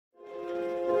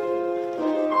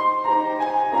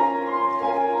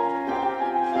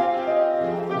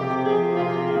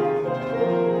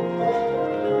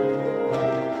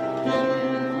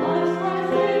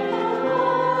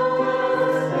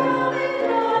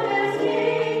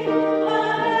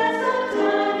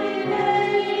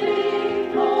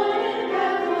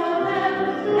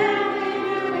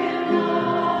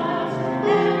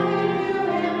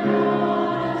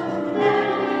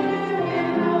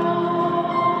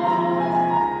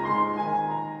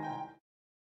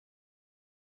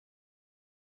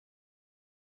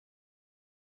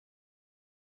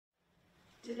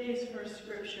Today's first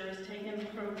scripture is taken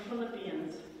from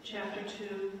Philippians chapter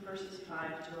 2, verses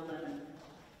 5 to 11.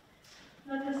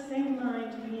 Let the same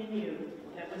mind be in you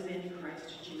that was in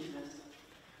Christ Jesus,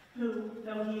 who,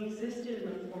 though he existed in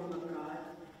the form of God,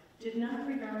 did not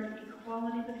regard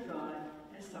equality with God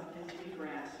as something to be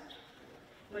grasped,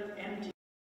 but emptied,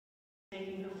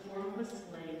 taking the form of a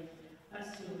slave,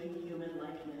 assuming human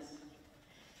likeness.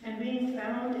 And being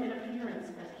found in appearance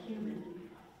as human,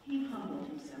 he humbled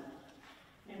himself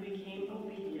and became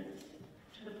obedient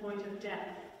to the point of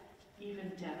death, even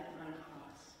death on a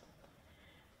cross.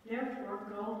 Therefore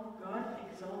God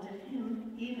exalted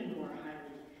him even more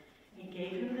highly and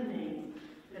gave him the name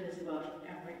that is above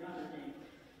every other name,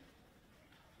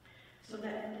 so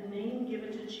that at the name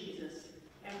given to Jesus,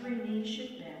 every knee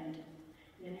should bend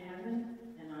in heaven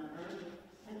and on earth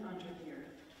and under the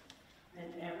earth,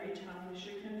 and every tongue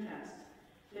should confess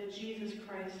that Jesus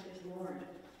Christ is Lord,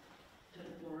 to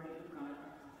the glory of God our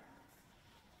Father.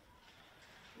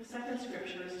 The second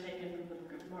scripture is taken from the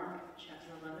book of Mark,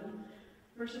 chapter 11,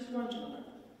 verses 1 to 11.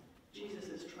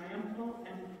 Jesus' triumphal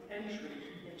entry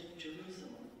into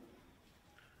Jerusalem.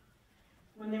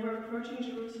 When they were approaching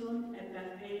Jerusalem at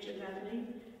Bethphage and Bethany,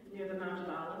 near the Mount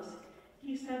of Olives,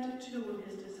 he sent two of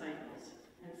his disciples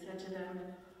and said to them,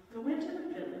 "Go into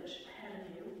the village ahead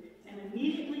of you, and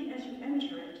immediately as you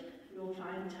enter it, you will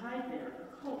find tied there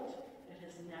a colt that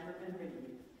has never been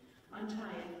ridden.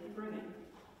 Untie it and bring it.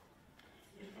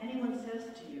 If anyone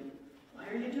says to you, 'Why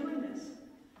are you doing this?'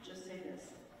 just say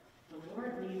this, 'The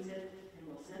Lord needs it and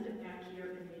will send it back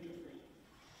here immediately.'"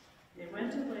 They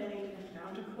went away and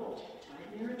found a colt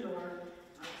tied near a door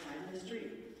outside the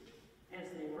street.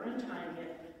 As they were untying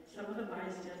it, some of the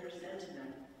bystanders said to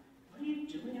them, "What are you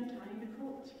doing untying the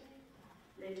colt?"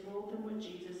 They told them what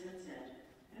Jesus had said,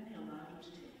 and they allowed him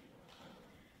to take it.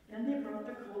 Then they brought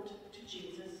the colt to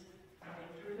Jesus, and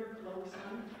they threw their cloaks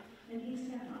on it, and he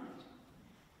sat on it.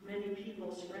 Many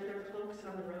people spread their cloaks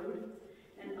on the road,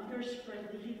 and others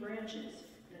spread leafy branches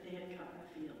that they had cut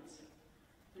in the fields.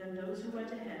 Then those who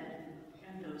went ahead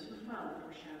and those who followed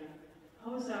were shouting,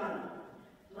 "Hosanna!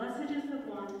 Blessed is the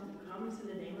one who comes in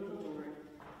the name of the Lord.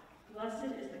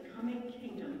 Blessed is the coming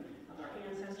kingdom of our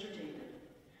ancestor David.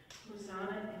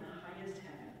 Hosanna in the highest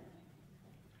heaven."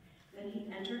 Then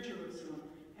he entered Jerusalem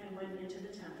and went into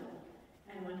the temple.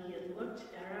 And when he had looked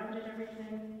around at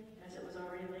everything, as it was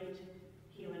already late,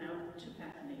 he went out to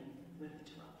Bethany with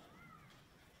the 12.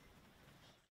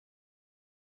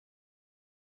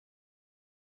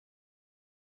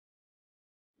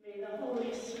 May the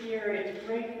Holy Spirit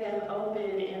break them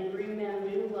open and bring them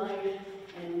new life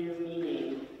and new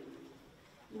meaning.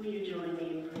 Will you join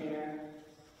me in prayer?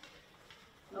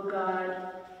 Oh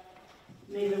God,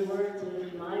 may the words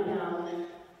of my mouth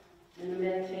and the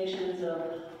meditations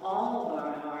of all of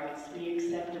our hearts be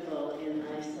acceptable in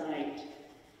thy sight.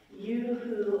 You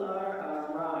who are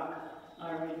our rock,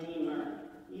 our Redeemer,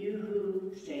 you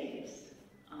who saves.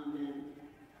 Amen.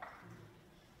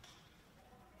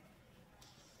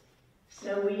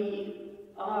 So we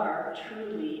are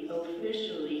truly,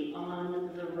 officially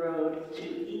on the road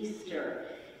to Easter.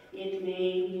 It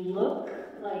may look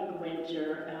like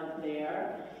winter out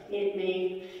there. It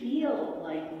may feel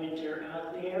like winter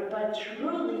out there, but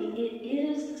truly it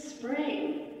is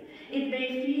spring. It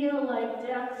may feel like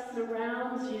death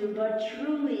surrounds you, but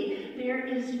truly there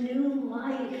is new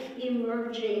life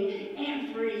emerging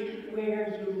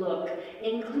everywhere you look,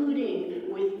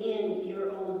 including within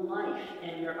your own life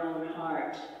and your own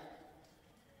heart.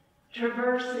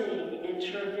 Traversing and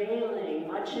travailing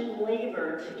much in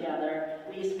labor together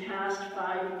these past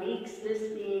 5 weeks,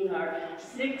 this being our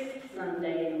 6th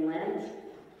Sunday in Lent,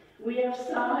 we have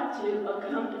sought to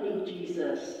accompany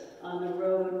Jesus on the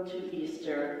road to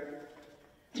Easter.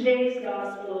 Today's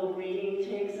gospel reading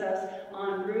takes us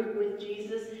en route with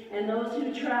Jesus and those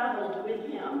who traveled with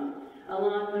him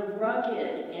along the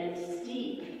rugged and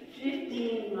steep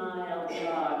 15-mile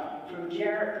jog from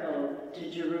Jericho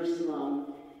to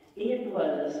Jerusalem. It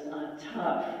was a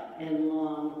tough and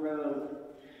long road.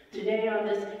 Today on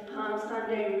this Palm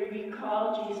Sunday, we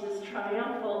recall Jesus'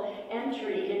 triumphal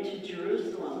entry into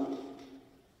Jerusalem.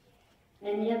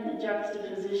 And yet the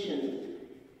juxtaposition,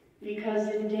 because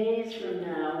in days from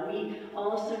now, we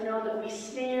also know that we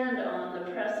stand on the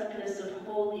precipice of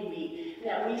Holy Week,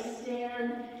 that we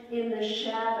stand in the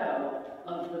shadow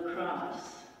of the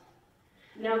cross.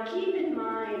 Now keep in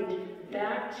mind,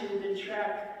 back to the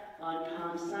trek on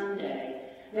Palm Sunday,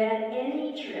 that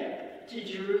any trip to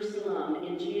Jerusalem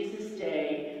in Jesus'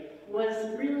 day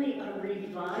was really a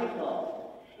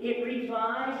revival. It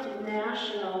revived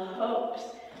national hopes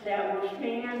that were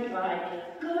fanned by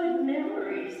good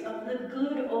memories of the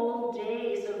good old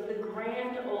days, of the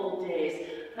grand old days,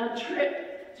 a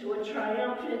trip to a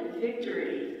triumphant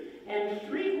victory, and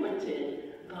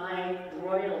frequented by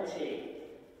royalty.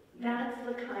 That's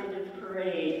the kind of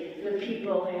parade the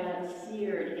people had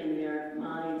seared in their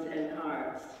minds and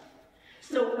hearts.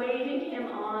 So waving him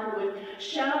on with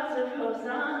shouts of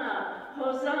Hosanna,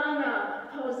 Hosanna,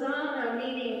 Hosanna,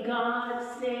 meaning God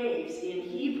saves in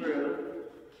Hebrew,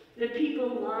 the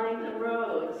people lined the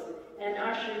roads and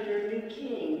ushered their new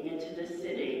king into the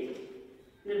city.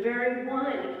 The very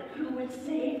one who would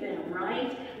save them,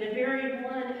 right? The very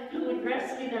one who would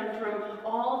rescue them from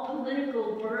all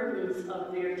political burdens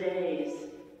of their days.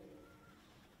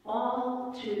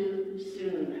 All too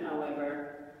soon,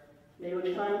 however, they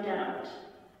would find out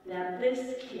that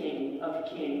this King of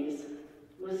Kings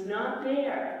was not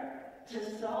there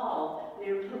to solve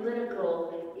their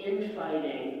political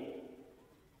infighting.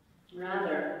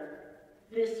 Rather,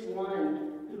 this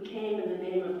one who came in the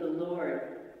name of the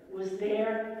Lord was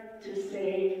there to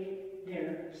save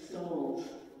their souls.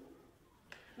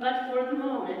 But for the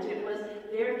moment, it was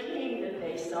their king that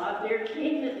they sought, their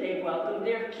king that they welcomed,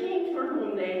 their king for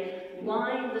whom they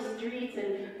lined the streets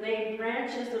and laid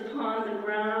branches upon the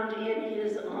ground in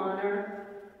his honor.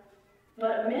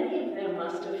 But many of them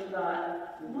must have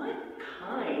thought, what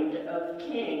kind of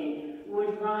king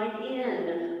would ride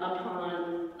in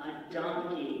upon a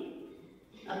donkey?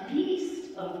 A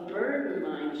beast of burden,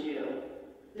 mind you.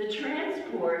 The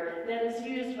transport that is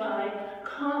used by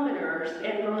commoners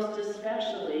and most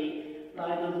especially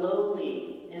by the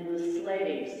lowly and the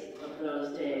slaves of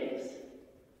those days.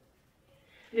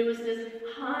 There was this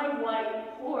high white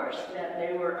horse that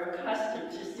they were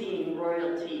accustomed to seeing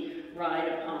royalty ride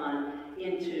upon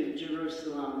into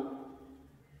Jerusalem.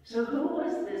 So who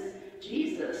was this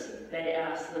Jesus, they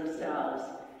asked themselves,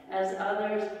 as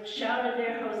others shouted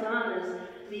their hosannas,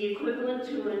 the equivalent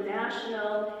to a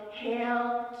national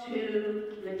hail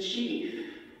to the chief.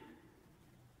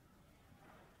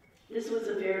 This was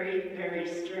a very, very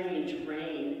strange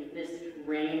reign, this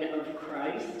reign of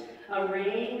Christ, a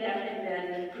reign that had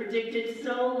been predicted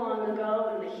so long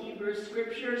ago in the Hebrew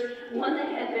scriptures, one that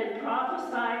had been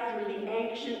prophesied through the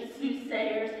ancient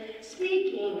soothsayers,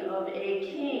 speaking of a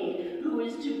king who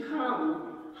is to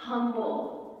come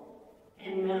humble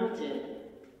and mounted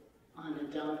on a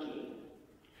donkey.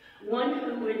 One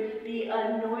who would be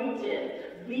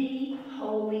anointed, the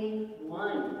Holy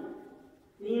One,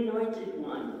 the Anointed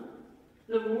One,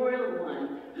 the Royal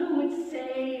One, who would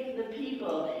save the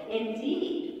people,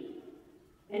 indeed,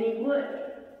 and he would,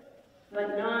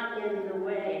 but not in the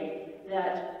way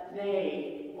that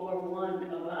they or one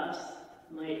of us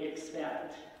might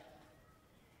expect.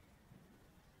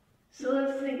 So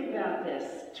let's think about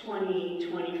this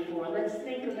 2024. Let's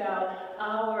think about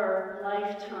our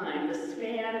lifetime, the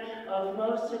span of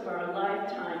most of our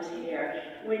lifetimes here.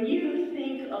 When you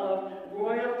think of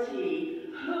royalty,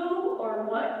 who or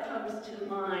what comes to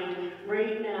mind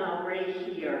right now, right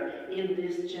here in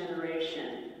this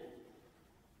generation?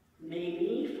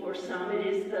 Maybe for some it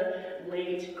is the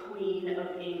late Queen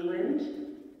of England.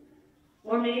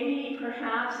 Or maybe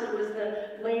perhaps it was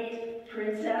the late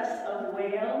Princess of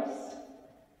Wales.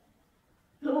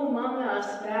 Who among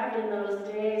us back in those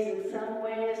days in some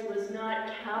ways was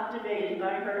not captivated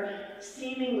by her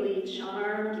seemingly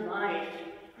charmed life,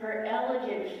 her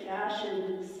elegant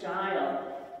fashioned style,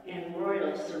 and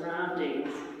royal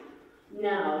surroundings?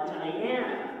 Now,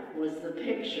 Diana was the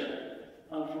picture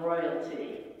of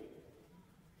royalty,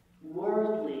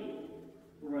 worldly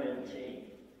royalty.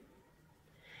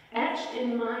 Etched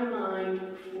in my mind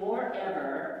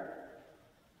forever,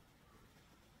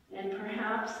 and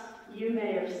perhaps you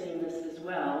may have seen this as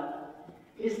well,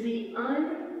 is the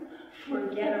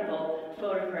unforgettable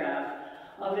photograph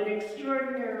of an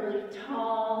extraordinarily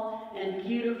tall and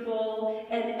beautiful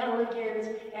and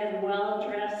elegant and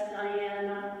well-dressed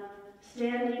Diana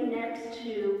standing next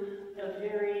to a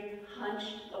very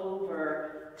hunched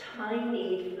over,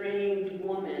 tiny framed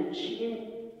woman. She didn't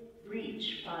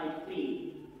reach 5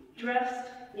 feet,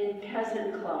 dressed in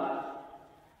peasant cloth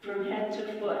from head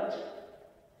to foot.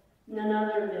 None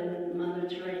other than Mother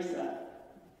Teresa,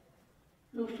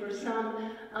 who for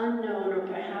some unknown, or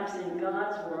perhaps in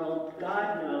God's world,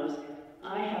 God knows,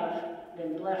 I have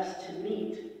been blessed to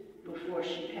meet before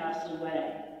she passed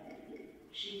away.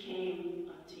 She came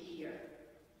up to here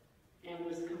and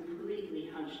was completely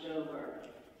hunched over,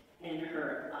 and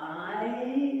her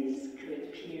eyes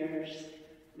could pierce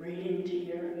right into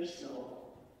your soul.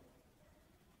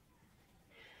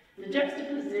 The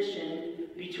juxtaposition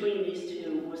between these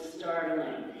two was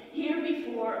startling. Here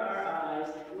before our eyes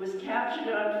was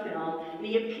captured on film the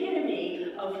the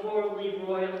epitome of worldly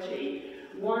royalty,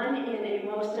 one in a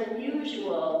most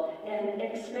unusual and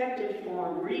expected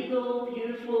form, regal,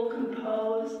 beautiful,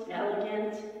 composed,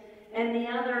 elegant, and the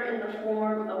other in the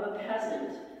form of a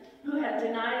peasant who had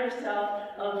denied herself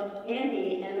of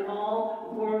any and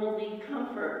all worldly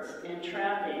comforts and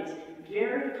trappings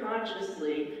very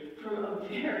consciously from a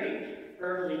very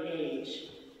early age.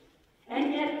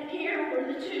 And yet here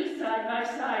were the two side by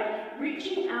side,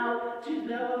 reaching out to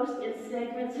those in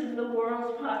segments of the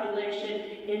world's population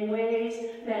in ways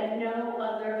that no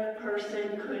other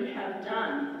person could have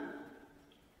done.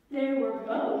 They were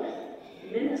both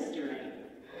ministering.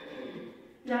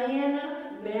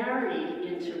 Diana married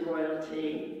into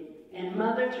royalty, and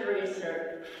Mother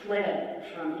Teresa fled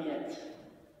from it.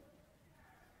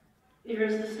 There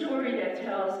is a story that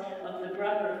tells of the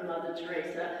brother of Mother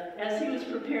Teresa as he was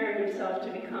preparing himself to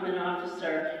become an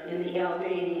officer in the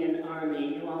Albanian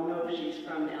army. You all know she's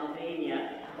from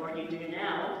Albania, or you do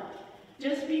now.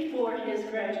 Just before his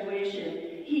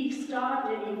graduation, he stopped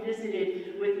and he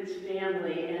visited with his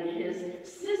family, and his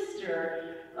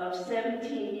sister of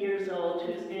 17 years old,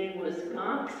 whose name was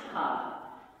Gonxa,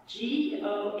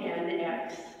 Gonxha,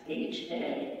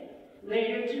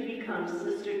 later to become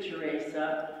Sister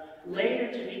Teresa,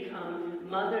 later to become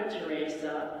Mother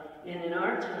Teresa, and in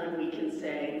our time we can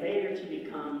say later to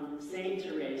become Saint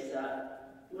Teresa,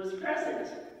 was present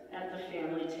at the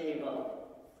family table.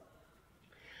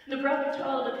 The brother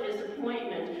told of his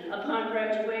appointment upon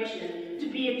graduation to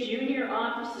be a junior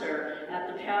officer at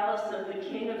the palace of the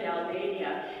King of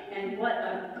Albania, and what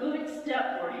a good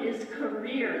step for his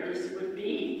career this would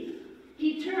be.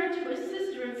 He turned to his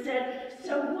sister and said,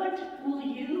 "So what will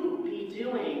you be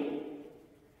doing?"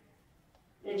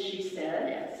 And she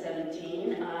said, at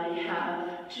 17, "I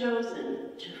have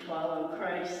chosen to follow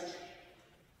Christ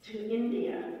to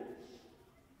India.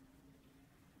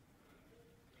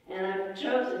 And I've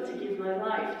chosen to give my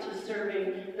life to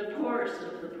serving the poorest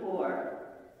of the poor."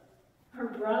 Her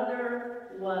brother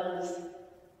was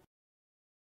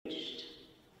enraged.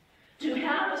 To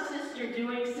have a sister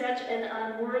doing such an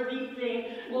unworthy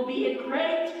thing will be a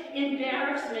great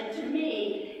embarrassment to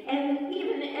me and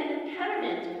even an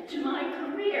impediment to my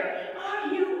career.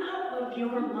 Are you out of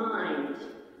your mind?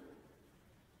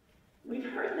 We've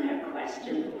heard that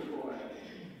question before.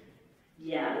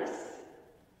 Yes.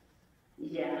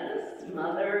 Yes,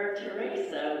 Mother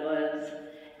Teresa was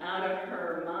out of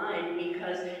her mind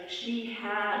because she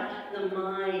had the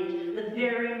mind, the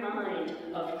very mind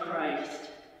of Christ.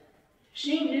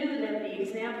 She knew that the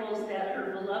examples that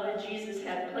her beloved Jesus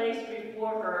had placed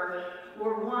before her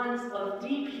were ones of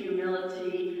deep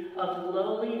humility, of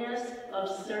lowliness, of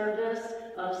service,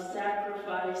 of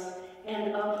sacrifice,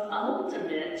 and of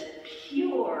ultimate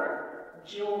pure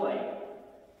joy.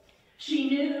 She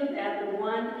knew that the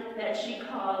one that she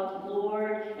called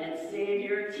Lord and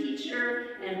Savior,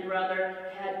 teacher and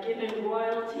brother had given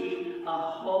royalty a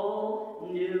whole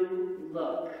new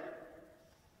look.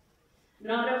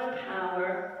 Not of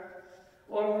power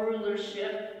or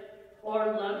rulership or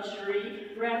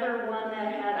luxury, rather one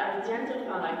that had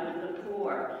identified with the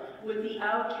poor, with the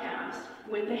outcast,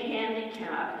 with the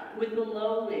handicapped, with the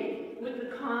lowly, with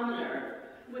the commoner,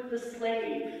 with the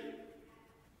slave.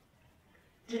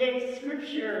 Today's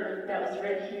scripture that was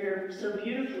read here so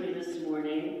beautifully this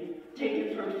morning,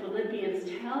 taken from Philippians,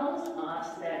 tells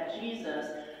us that Jesus,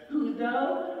 who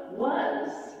though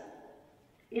was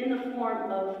in the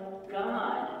form of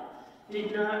God,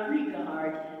 did not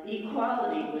regard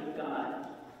equality with God,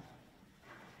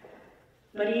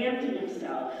 but he emptied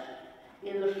himself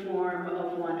in the form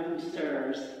of one who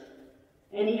serves,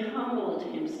 and he humbled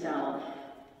himself,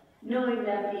 knowing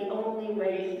that the only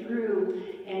way through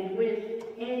and with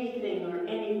anything or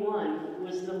anyone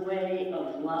was the way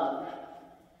of love.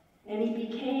 And he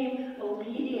became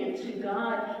obedient to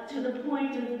God to the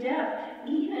point of death,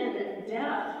 even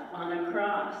death on a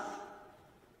cross.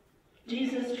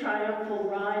 Jesus' triumphal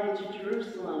ride into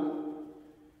Jerusalem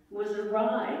was a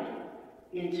ride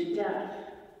into death,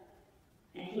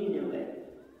 and he knew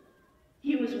it.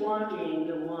 He was walking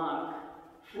the walk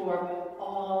for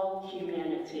all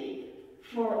humanity,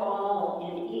 for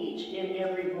all in each and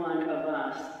every one of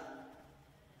us.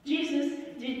 Jesus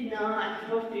did not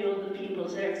fulfill the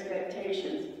people's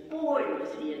expectations. Boy,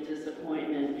 was he a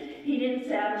disappointment. He didn't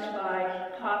satisfy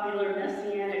popular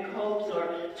messianic hopes or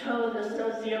toe the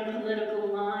socio-political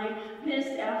line. This,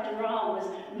 after all, was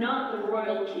not the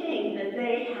royal king that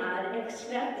they had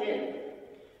expected.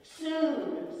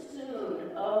 Soon,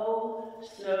 oh,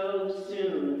 so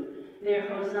soon, their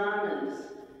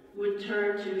hosannas would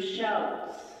turn to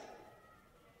shouts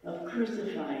of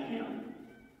 "Crucify him,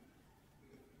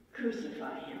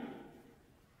 crucify him."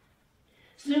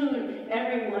 Soon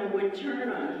everyone would turn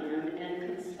on him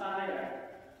and conspire,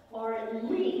 or at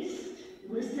least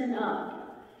listen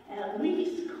up, at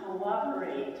least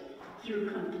cooperate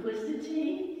through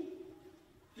complicity,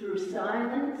 through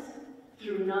silence,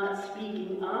 through not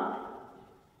speaking up,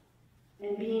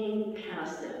 and being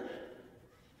passive,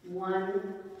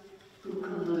 one who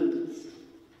colludes.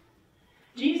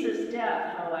 Jesus'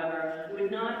 death, however, would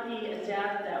not be a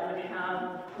death that would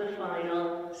have the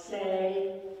final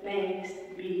say, thanks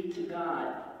be to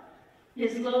God.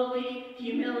 His lowly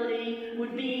humility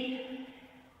would be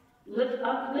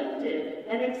uplifted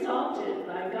and exalted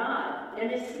by God,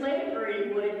 and his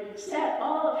slavery would set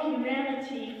all of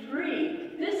humanity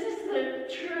free. This is the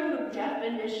true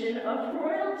definition of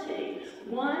royalty,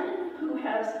 one who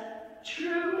has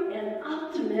true and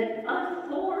ultimate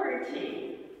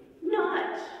authority,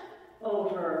 not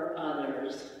over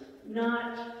others,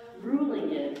 not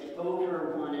ruling it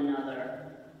over one another,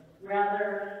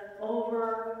 rather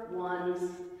over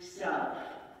one's self,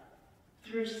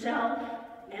 through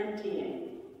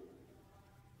self-emptying.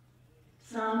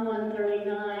 Psalm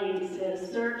 139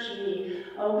 says, "Search me,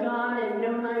 O God, and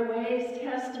know my ways.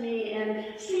 Test me, and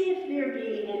see if there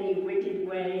be any wicked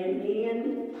way in me,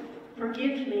 and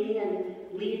forgive me, and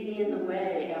lead me in the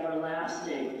way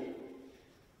everlasting."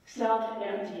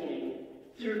 Self-emptying,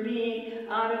 through being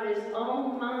out of his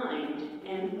own mind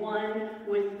and one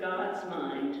with God's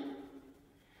mind.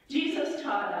 Jesus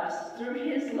taught us through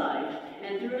his life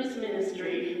and through his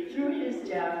ministry, through his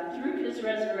death, through his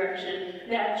resurrection,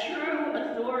 that true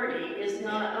authority is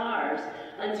not ours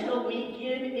until we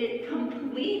give it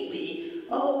completely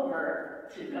over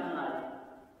to God.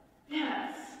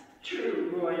 That's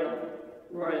true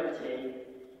royalty.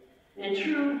 And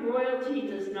true royalty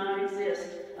does not exist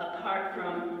apart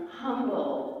from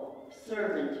humble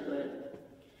servanthood.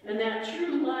 And that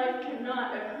true life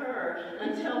cannot occur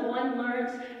until one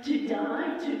learns to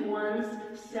die to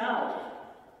one's self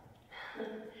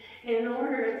in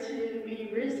order to be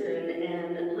risen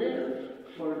and live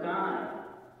for God.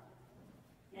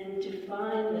 And to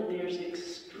find that there's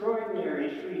extraordinary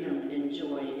freedom and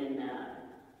joy in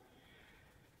that.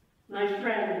 My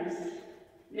friends,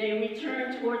 may we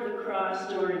turn toward the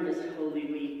cross during this Holy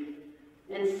Week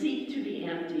and seek to be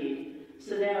emptied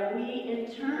so that we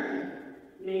in turn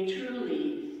may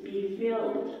truly be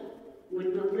filled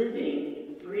with the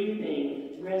living,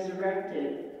 breathing,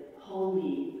 resurrected,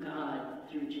 holy God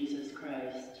through Jesus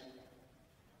Christ.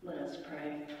 Let us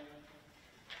pray.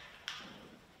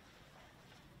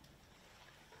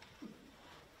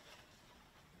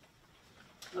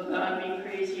 Oh God, we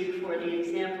praise you for the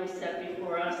example set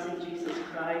before us in Jesus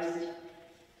Christ.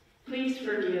 Please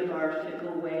forgive our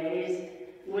fickle ways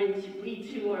when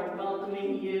we too are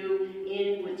welcoming you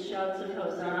in with shouts of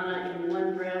Hosanna in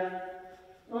one breath,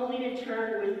 only to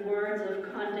turn with words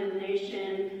of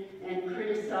condemnation and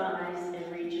criticize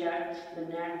and reject the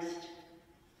next.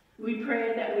 We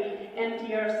pray that we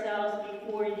empty ourselves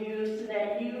before you so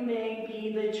that you may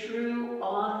be the true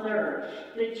author,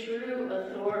 the true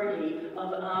authority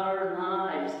of our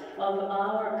lives, of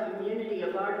our community,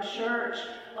 of our church,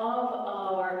 of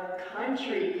our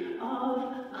country,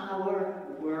 of our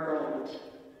world.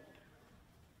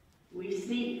 We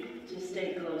seek to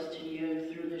stay close to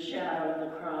you through the shadow of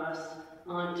the cross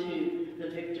onto the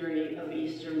victory of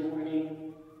Easter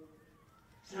morning.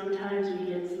 Sometimes we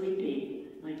get sleepy,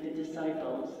 like the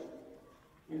disciples,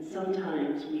 and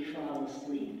sometimes we fall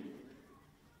asleep.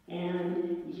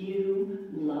 And you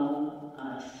love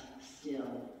us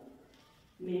still.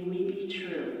 May we be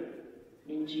true.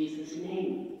 In Jesus'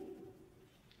 name,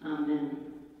 amen.